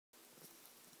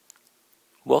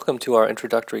Welcome to our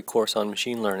introductory course on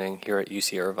machine learning here at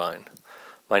UC Irvine.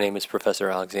 My name is Professor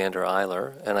Alexander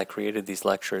Eiler, and I created these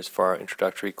lectures for our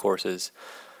introductory courses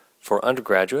for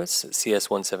undergraduates CS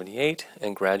 178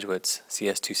 and graduates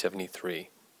CS 273.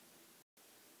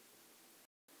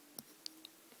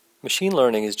 Machine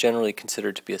learning is generally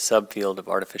considered to be a subfield of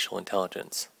artificial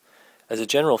intelligence. As a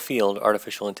general field,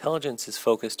 artificial intelligence is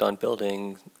focused on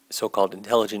building so-called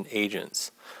intelligent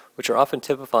agents, which are often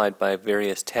typified by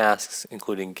various tasks,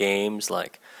 including games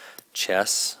like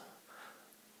chess,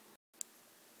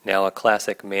 now a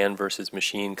classic man versus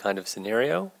machine kind of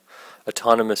scenario,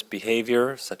 autonomous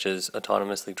behavior, such as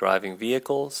autonomously driving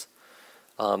vehicles,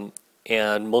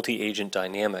 and multi-agent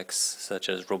dynamics, such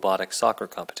as robotic soccer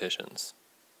competitions.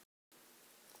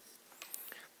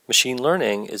 Machine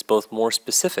learning is both more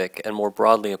specific and more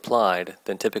broadly applied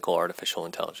than typical artificial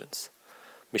intelligence.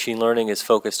 Machine learning is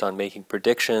focused on making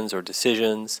predictions or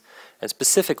decisions, and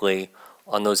specifically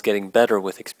on those getting better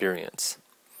with experience.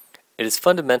 It is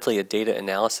fundamentally a data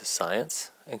analysis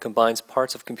science and combines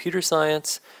parts of computer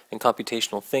science and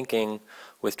computational thinking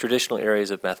with traditional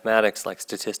areas of mathematics like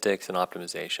statistics and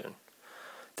optimization.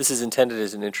 This is intended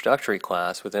as an introductory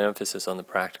class with an emphasis on the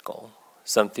practical.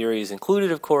 Some theory is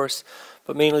included, of course,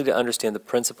 but mainly to understand the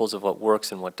principles of what works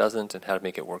and what doesn't and how to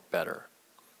make it work better.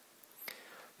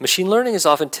 Machine learning is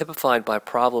often typified by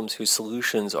problems whose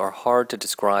solutions are hard to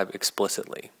describe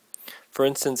explicitly. For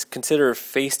instance, consider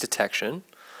face detection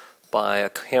by a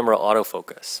camera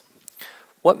autofocus.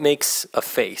 What makes a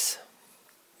face?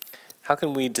 How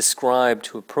can we describe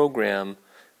to a program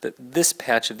that this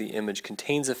patch of the image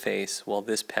contains a face while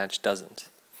this patch doesn't?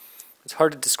 It's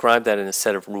hard to describe that in a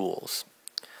set of rules.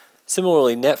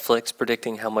 Similarly, Netflix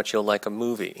predicting how much you'll like a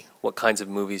movie. What kinds of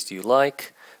movies do you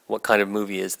like? What kind of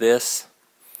movie is this?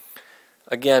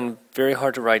 Again, very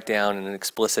hard to write down in an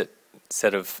explicit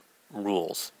set of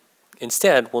rules.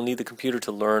 Instead, we'll need the computer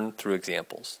to learn through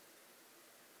examples.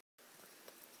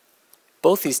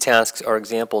 Both these tasks are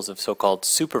examples of so-called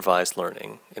supervised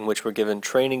learning, in which we're given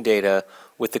training data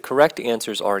with the correct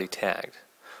answers already tagged.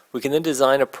 We can then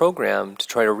design a program to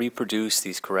try to reproduce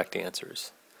these correct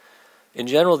answers. In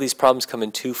general, these problems come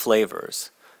in two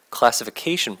flavors.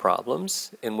 Classification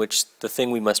problems, in which the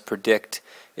thing we must predict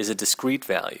is a discrete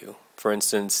value. For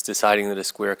instance, deciding that a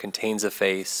square contains a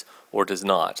face or does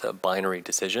not, a binary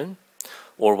decision,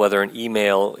 or whether an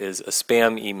email is a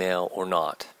spam email or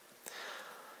not.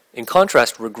 In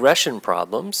contrast, regression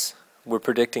problems, we're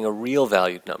predicting a real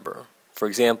valued number. For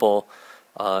example,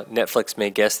 Netflix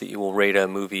may guess that you will rate a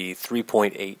movie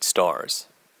 3.8 stars.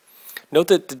 Note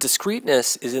that the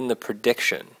discreteness is in the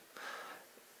prediction.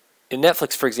 In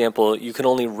Netflix, for example, you can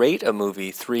only rate a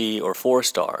movie 3 or 4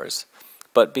 stars,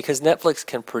 but because Netflix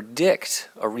can predict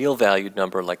a real valued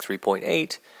number like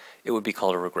 3.8, it would be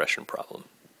called a regression problem.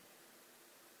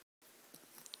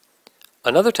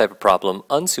 Another type of problem,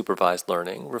 unsupervised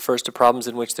learning, refers to problems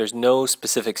in which there's no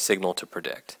specific signal to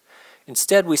predict.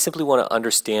 Instead, we simply want to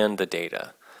understand the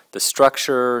data, the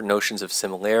structure, notions of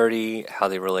similarity, how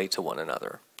they relate to one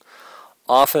another.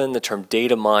 Often, the term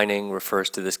data mining refers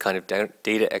to this kind of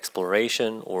data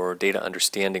exploration or data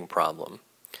understanding problem.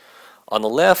 On the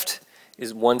left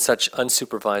is one such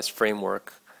unsupervised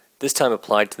framework, this time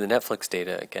applied to the Netflix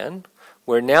data again,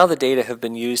 where now the data have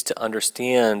been used to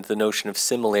understand the notion of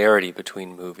similarity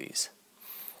between movies.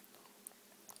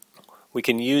 We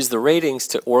can use the ratings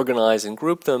to organize and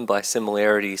group them by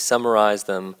similarity, summarize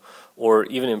them, or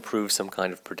even improve some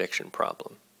kind of prediction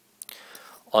problem.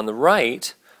 On the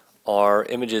right are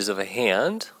images of a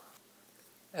hand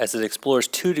as it explores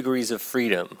 2 degrees of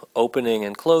freedom, opening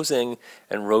and closing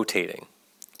and rotating.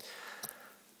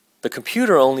 The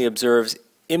computer only observes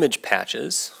image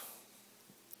patches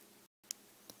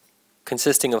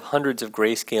consisting of hundreds of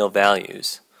grayscale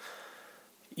values.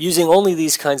 Using only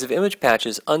these kinds of image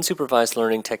patches, unsupervised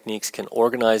learning techniques can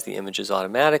organize the images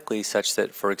automatically such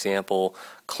that, for example,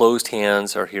 closed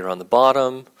hands are here on the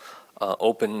bottom,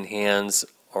 open hands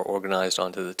are organized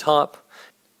onto the top,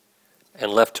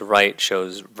 and left to right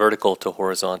shows vertical to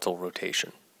horizontal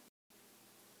rotation.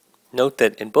 Note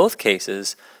that in both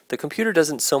cases, the computer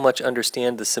doesn't so much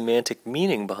understand the semantic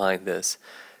meaning behind this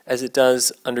as it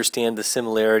does understand the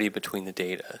similarity between the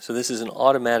data. So this is an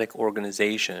automatic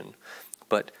organization,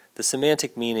 but the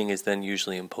semantic meaning is then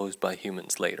usually imposed by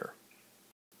humans later.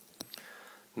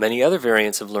 Many other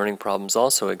variants of learning problems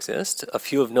also exist. A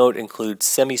few of note include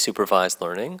semi-supervised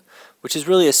learning, which is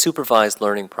really a supervised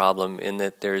learning problem in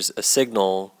that there's a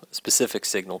signal, a specific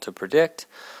signal to predict,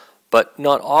 but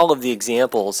not all of the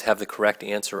examples have the correct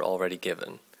answer already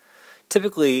given.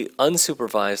 Typically,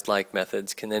 unsupervised-like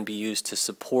methods can then be used to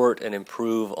support and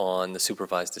improve on the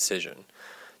supervised decision.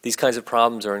 These kinds of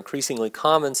problems are increasingly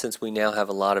common since we now have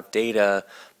a lot of data,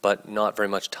 but not very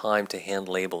much time to hand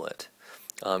label it.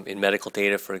 In medical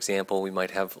data, for example, we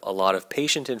might have a lot of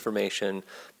patient information,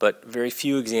 but very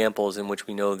few examples in which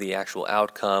we know the actual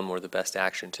outcome or the best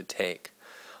action to take.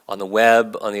 On the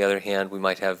web, on the other hand, we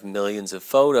might have millions of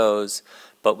photos,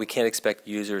 but we can't expect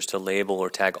users to label or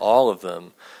tag all of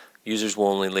them. Users will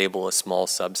only label a small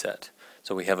subset.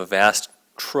 So we have a vast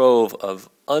trove of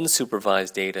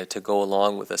unsupervised data to go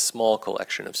along with a small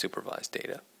collection of supervised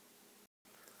data.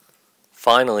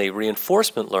 Finally,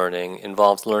 reinforcement learning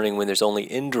involves learning when there's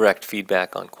only indirect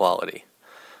feedback on quality.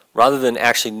 Rather than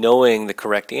actually knowing the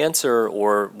correct answer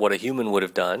or what a human would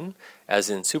have done, as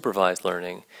in supervised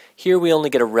learning, here we only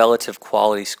get a relative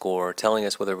quality score telling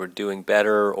us whether we're doing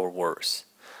better or worse.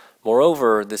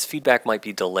 Moreover, this feedback might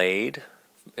be delayed.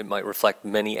 It might reflect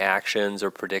many actions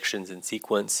or predictions in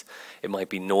sequence. It might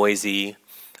be noisy.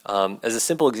 As a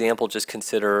simple example, just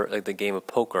consider the game of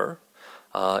poker.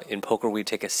 In poker, we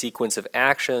take a sequence of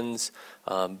actions,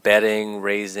 betting,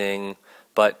 raising,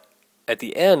 but at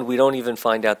the end, we don't even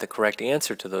find out the correct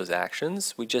answer to those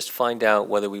actions. We just find out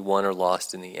whether we won or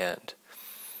lost in the end.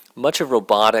 Much of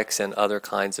robotics and other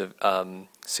kinds of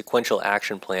sequential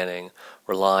action planning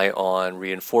rely on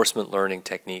reinforcement learning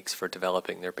techniques for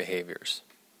developing their behaviors.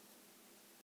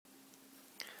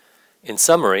 In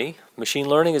summary, machine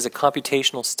learning is a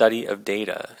computational study of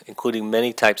data, including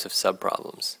many types of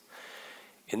subproblems.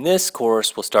 In this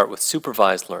course, we'll start with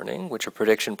supervised learning, which are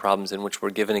prediction problems in which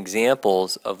we're given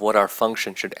examples of what our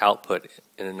function should output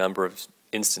in a number of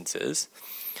instances,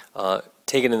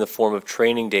 taken in the form of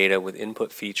training data with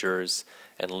input features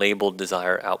and labeled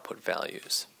desired output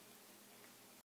values.